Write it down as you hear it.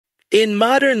In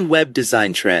modern web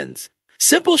design trends,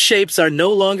 simple shapes are no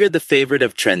longer the favorite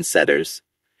of trendsetters.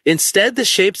 Instead, the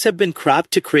shapes have been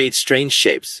cropped to create strange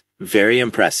shapes. Very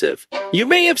impressive. You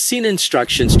may have seen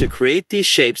instructions to create these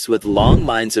shapes with long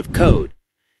lines of code,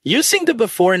 using the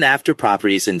before and after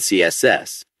properties in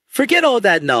CSS. Forget all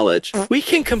that knowledge. We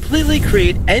can completely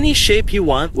create any shape you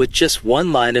want with just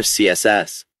one line of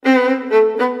CSS.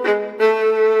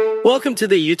 Welcome to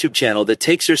the YouTube channel that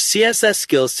takes your CSS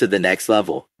skills to the next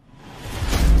level.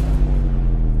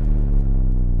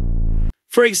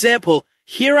 For example,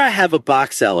 here I have a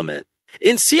box element.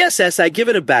 In CSS, I give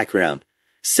it a background.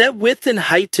 Set width and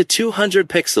height to 200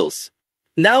 pixels.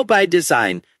 Now by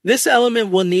design, this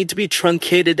element will need to be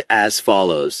truncated as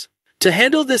follows. To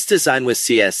handle this design with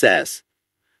CSS,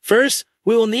 first,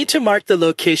 we will need to mark the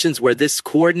locations where this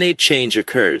coordinate change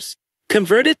occurs.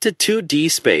 Convert it to 2D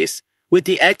space, with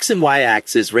the X and Y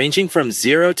axis ranging from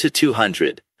 0 to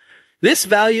 200. This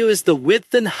value is the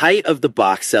width and height of the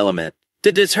box element.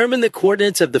 To determine the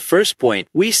coordinates of the first point,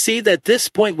 we see that this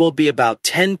point will be about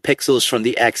 10 pixels from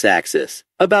the x-axis,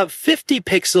 about 50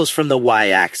 pixels from the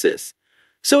y-axis.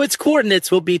 So its coordinates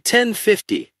will be 10,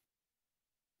 50.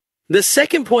 The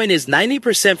second point is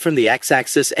 90% from the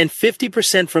x-axis and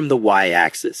 50% from the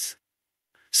y-axis.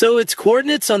 So its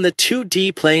coordinates on the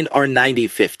 2D plane are 90,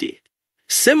 50.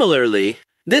 Similarly,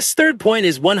 this third point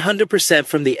is 100%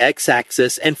 from the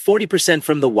x-axis and 40%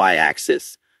 from the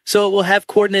y-axis. So it will have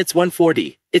coordinates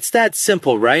 140. It's that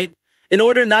simple, right? In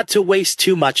order not to waste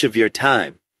too much of your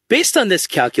time. Based on this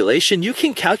calculation, you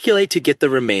can calculate to get the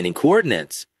remaining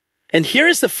coordinates. And here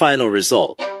is the final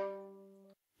result.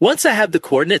 Once I have the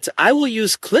coordinates, I will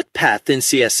use clip path in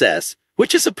CSS,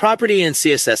 which is a property in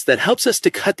CSS that helps us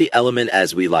to cut the element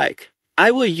as we like.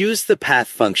 I will use the path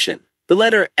function. The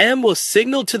letter M will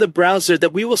signal to the browser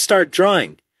that we will start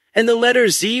drawing, and the letter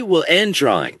Z will end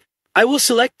drawing. I will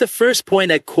select the first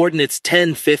point at coordinates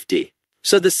 10, 50.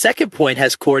 So the second point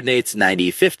has coordinates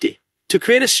 90, 50. To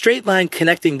create a straight line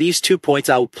connecting these 2 points,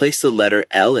 I will place the letter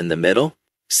L in the middle.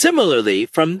 Similarly,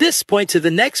 from this point to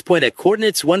the next point at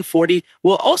coordinates 140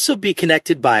 will also be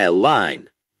connected by a line.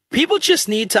 People just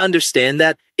need to understand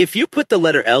that if you put the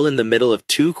letter L in the middle of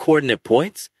 2 coordinate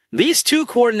points, these 2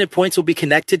 coordinate points will be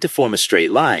connected to form a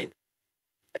straight line.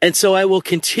 And so I will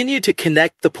continue to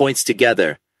connect the points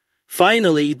together.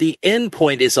 Finally, the end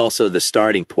point is also the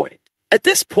starting point. At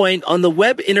this point on the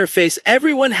web interface,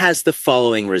 everyone has the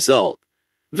following result.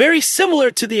 Very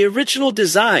similar to the original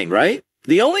design, right?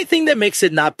 The only thing that makes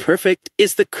it not perfect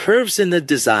is the curves in the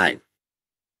design.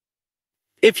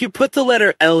 If you put the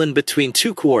letter L in between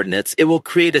 2 coordinates, it will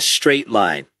create a straight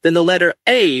line. Then the letter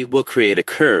A will create a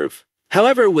curve.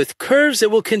 However, with curves, it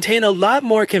will contain a lot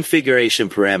more configuration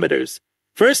parameters.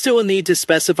 First, it will need to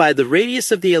specify the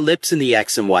radius of the ellipse in the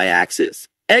X and Y axis,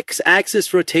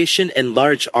 X-axis rotation, and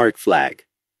large arc flag.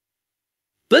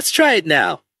 Let's try it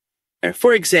now.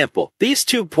 For example, these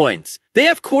 2 points, they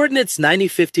have coordinates 90,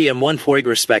 50, and 140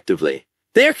 respectively.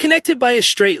 They are connected by a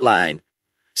straight line.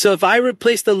 So if I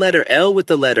replace the letter L with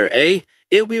the letter A,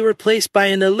 it will be replaced by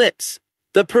an ellipse.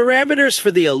 The parameters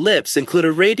for the ellipse include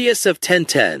a radius of 10,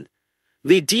 10.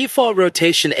 The default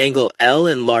rotation angle L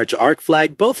and large arc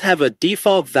flag both have a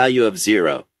default value of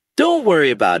 0. Don't worry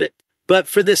about it. But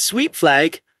for the sweep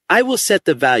flag, I will set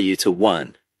the value to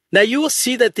 1. Now you will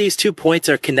see that these 2 points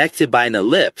are connected by an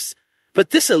ellipse, but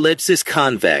this ellipse is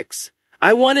convex.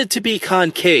 I want it to be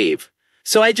concave,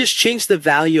 so I just changed the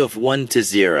value of 1 to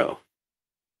 0.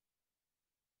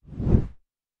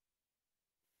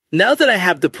 Now that I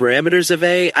have the parameters of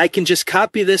A, I can just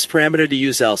copy this parameter to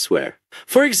use elsewhere.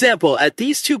 For example, at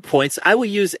these 2 points, I will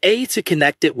use A to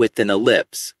connect it with an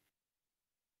ellipse.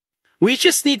 We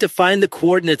just need to find the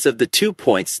coordinates of the 2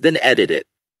 points, then edit it.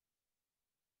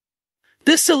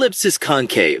 This ellipse is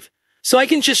concave, so I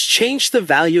can just change the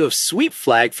value of sweep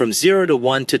flag from 0 to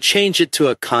 1 to change it to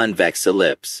a convex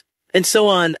ellipse. And so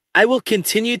on, I will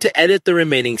continue to edit the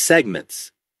remaining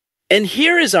segments. And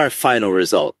here is our final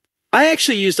result. I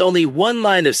actually used only 1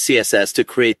 line of CSS to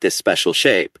create this special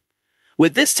shape.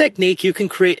 With this technique, you can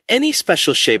create any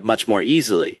special shape much more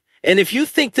easily. And if you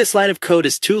think this line of code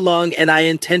is too long and I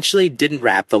intentionally didn't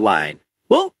wrap the line,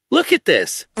 well, look at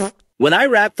this. When I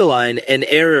wrapped the line, an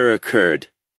error occurred.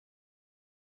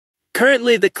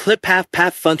 Currently, the clip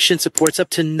path function supports up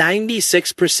to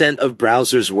 96% of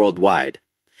browsers worldwide.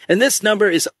 And this number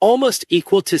is almost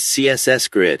equal to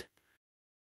CSS Grid.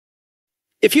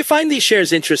 If you find these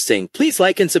shares interesting, please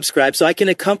like and subscribe so I can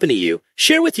accompany you,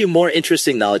 share with you more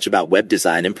interesting knowledge about web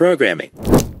design and programming.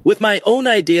 With my own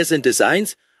ideas and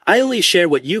designs, I only share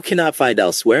what you cannot find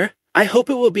elsewhere. I hope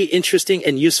it will be interesting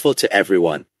and useful to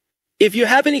everyone. If you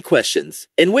have any questions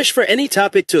and wish for any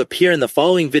topic to appear in the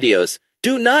following videos,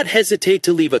 do not hesitate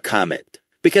to leave a comment,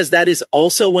 because that is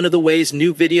also one of the ways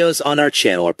new videos on our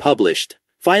channel are published.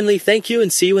 Finally, thank you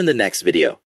and see you in the next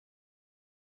video.